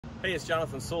Hey, it's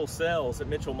Jonathan Sewell at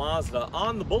Mitchell Mazda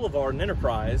on the Boulevard in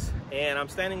Enterprise, and I'm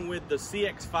standing with the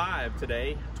CX-5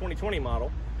 today, 2020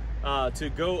 model, to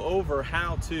go over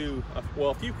how to,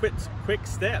 a few quick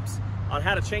steps on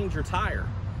how to change your tire.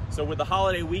 So with the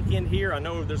holiday weekend here, I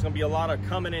know there's going to be a lot of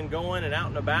coming and going and out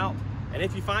and about, and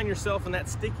if you find yourself in that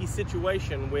sticky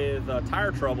situation with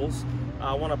tire troubles,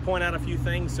 I want to point out a few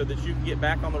things so that you can get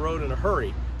back on the road in a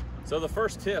hurry. So the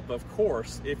first tip, of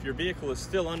course, if your vehicle is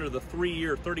still under the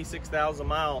 3-year, 36,000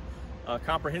 mile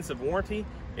comprehensive warranty,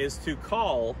 is to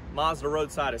call Mazda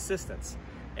Roadside Assistance.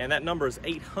 And that number is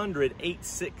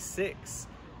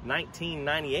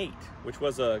 800-866-1998, which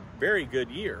was a very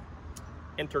good year.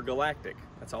 Intergalactic,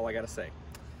 that's all I gotta say.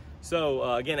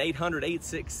 So again,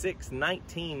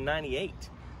 800-866-1998.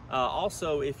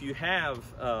 Also, if you have,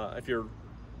 if you're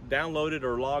downloaded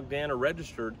or logged in or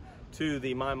registered to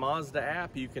the My Mazda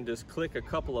app, you can just click a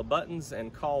couple of buttons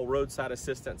and call Roadside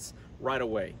Assistance right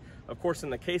away. Of course, in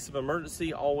the case of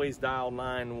emergency, always dial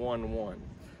 911.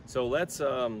 So let's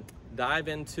dive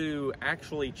into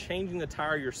actually changing the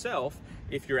tire yourself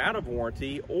if you're out of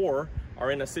warranty or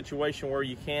are in a situation where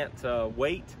you can't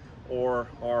wait or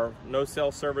are no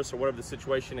cell service or whatever the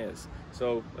situation is.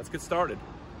 So let's get started.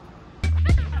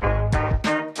 All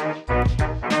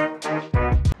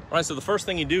right, so the first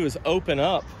thing you do is open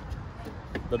up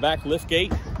the back lift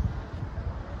gate,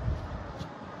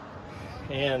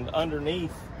 and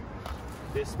underneath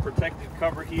this protective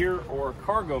cover here or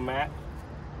cargo mat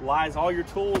lies all your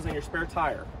tools and your spare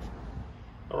tire.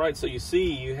 All right, so you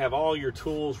see you have all your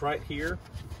tools right here,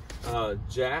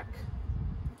 jack,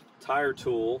 tire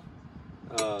tool,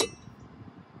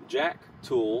 jack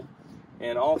tool,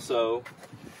 and also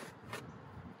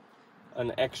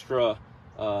an extra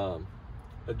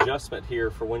adjustment here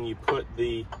for when you put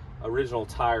the original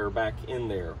tire back in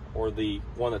there, or the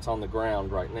one that's on the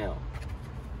ground right now.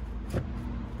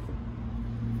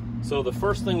 So the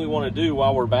first thing we want to do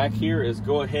while we're back here is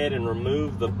go ahead and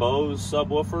remove the Bose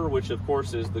subwoofer, which of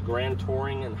course is the Grand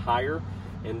Touring and higher,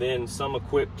 and then some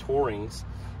equipped Tourings.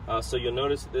 So you'll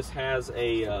notice that this has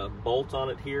a bolt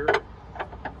on it here.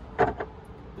 The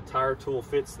tire tool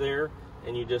fits there,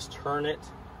 and you just turn it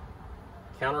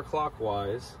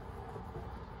counterclockwise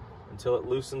until it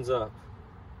loosens up.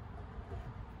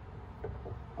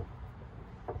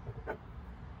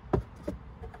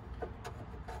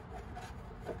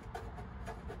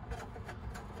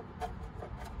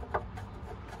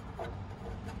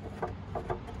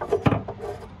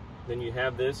 Then you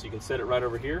have this, you can set it right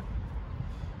over here,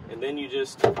 and then you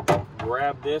just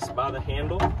grab this by the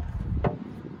handle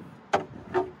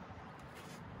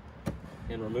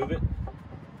and remove it,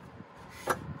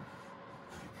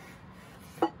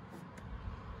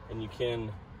 and you can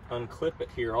unclip it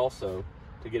here also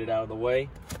to get it out of the way,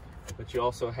 but you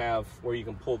also have where you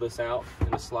can pull this out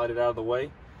and just slide it out of the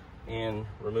way and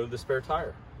remove the spare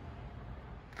tire.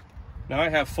 Now I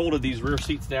have folded these rear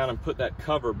seats down and put that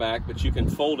cover back, but you can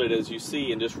fold it as you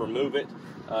see and just remove it.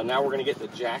 Now we're going to get the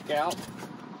jack out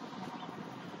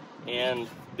and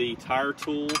the tire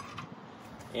tool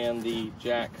and the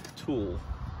jack tool.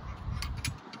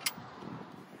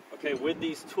 Okay, with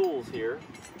these tools here,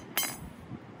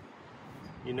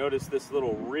 you notice this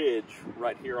little ridge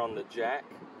right here on the jack.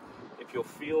 If you'll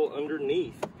feel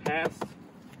underneath past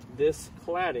this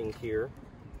cladding here,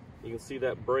 you can see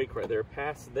that brake right there.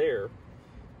 Past there,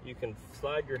 you can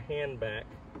slide your hand back,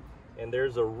 and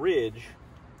there's a ridge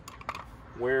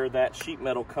where that sheet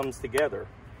metal comes together.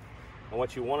 And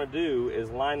what you want to do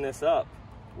is line this up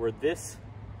where this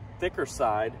thicker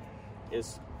side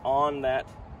is on that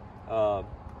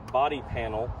body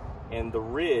panel, and the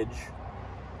ridge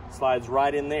slides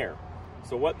right in there.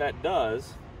 So what that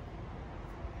does,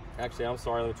 actually, I'm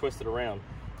sorry, let me twist it around.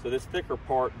 So this thicker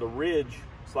part, the ridge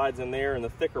slides in there, and the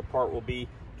thicker part will be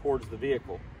towards the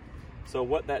vehicle. So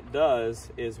what that does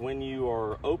is when you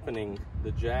are opening the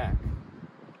jack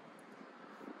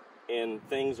and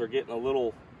things are getting a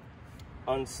little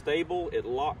unstable, it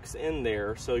locks in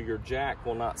there so your jack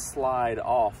will not slide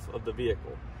off of the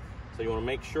vehicle. So you want to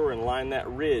make sure and line that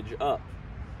ridge up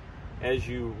as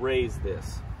you raise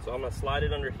this. So I'm going to slide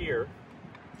it under here.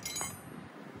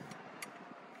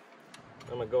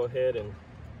 I'm going to go ahead and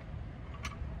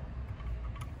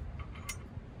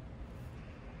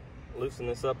loosen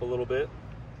this up a little bit.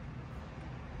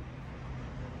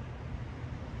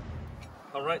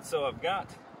 All right, so I've got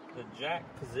the jack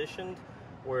positioned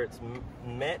where it's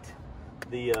met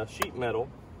the sheet metal,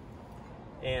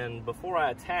 and before I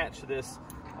attach this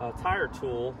tire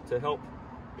tool to help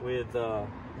with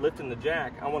lifting the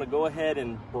jack, I want to go ahead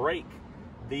and break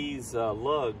these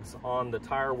lugs on the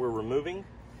tire we're removing,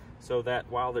 so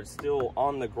that while they're still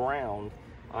on the ground,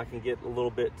 I can get a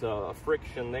little bit of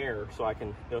friction there, so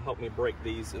it'll help me break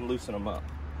these and loosen them up.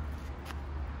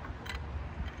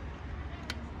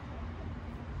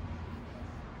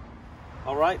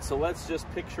 All right, so let's just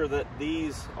picture that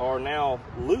these are now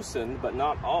loosened but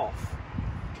not off.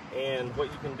 And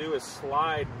what you can do is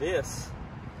slide this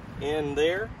in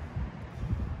there,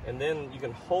 and then you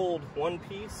can hold one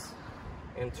piece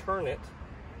and turn it,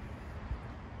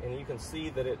 and you can see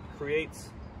that it creates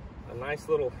a nice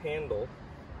little handle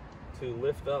to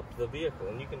lift up the vehicle.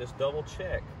 And you can just double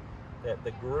check that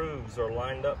the grooves are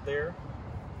lined up there,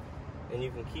 and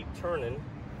you can keep turning.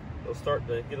 It'll start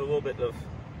to get a little bit of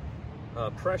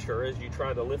pressure as you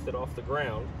try to lift it off the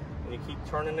ground, and you keep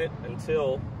turning it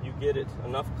until you get it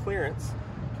enough clearance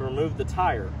to remove the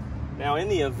tire. Now, in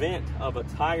the event of a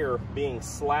tire being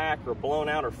slack or blown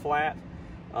out or flat,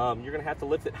 you're gonna have to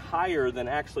lift it higher than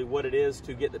actually what it is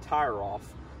to get the tire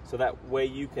off, so that way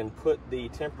you can put the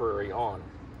temporary on.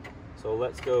 So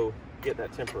let's go get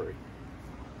that temporary.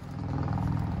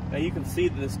 Now you can see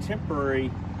that this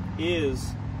temporary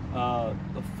is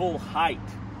the full height.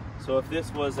 So if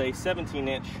this was a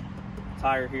 17-inch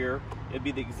tire here, it'd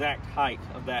be the exact height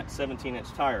of that 17-inch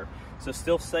tire. So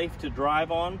still safe to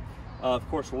drive on. Of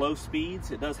course, low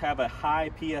speeds. It does have a high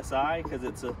PSI because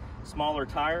it's a smaller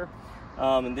tire.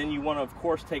 And then you want to, of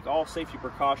course, take all safety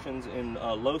precautions in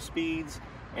low speeds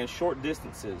and short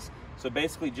distances. So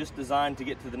basically just designed to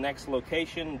get to the next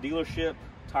location, dealership,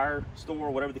 tire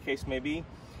store, whatever the case may be.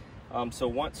 So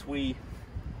once we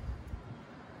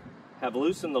have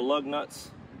loosened the lug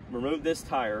nuts, remove this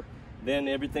tire, then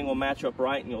everything will match up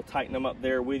right, and you'll tighten them up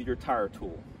there with your tire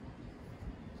tool.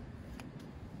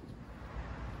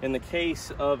 In the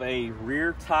case of a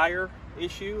rear tire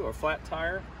issue or flat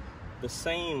tire, the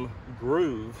same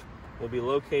groove will be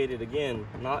located, again,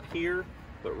 not here,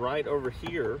 but right over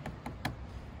here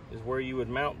is where you would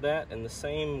mount that, and the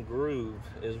same groove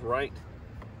is right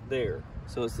there.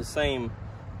 So it's the same,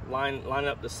 line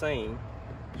up the same,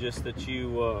 just that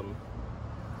you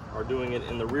are doing it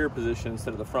in the rear position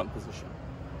instead of the front position.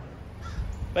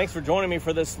 Thanks for joining me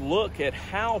for this look at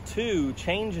how to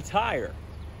change a tire.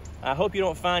 I hope you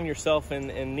don't find yourself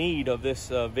in need of this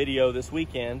video this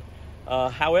weekend.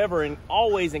 However,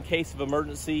 always in case of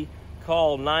emergency,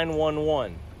 call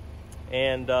 911.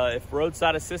 And if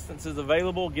roadside assistance is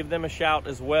available, give them a shout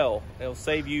as well. It'll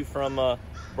save you from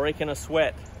breaking a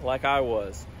sweat like I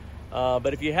was.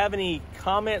 But if you have any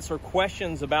comments or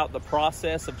questions about the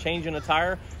process of changing a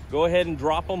tire, go ahead and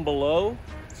drop them below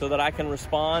so that I can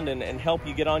respond and help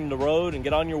you get on the road and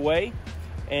get on your way.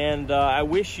 And I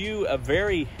wish you a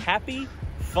very happy,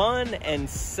 fun, and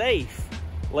safe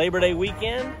Labor Day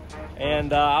weekend.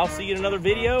 And I'll see you in another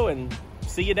video, and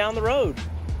see you down the road.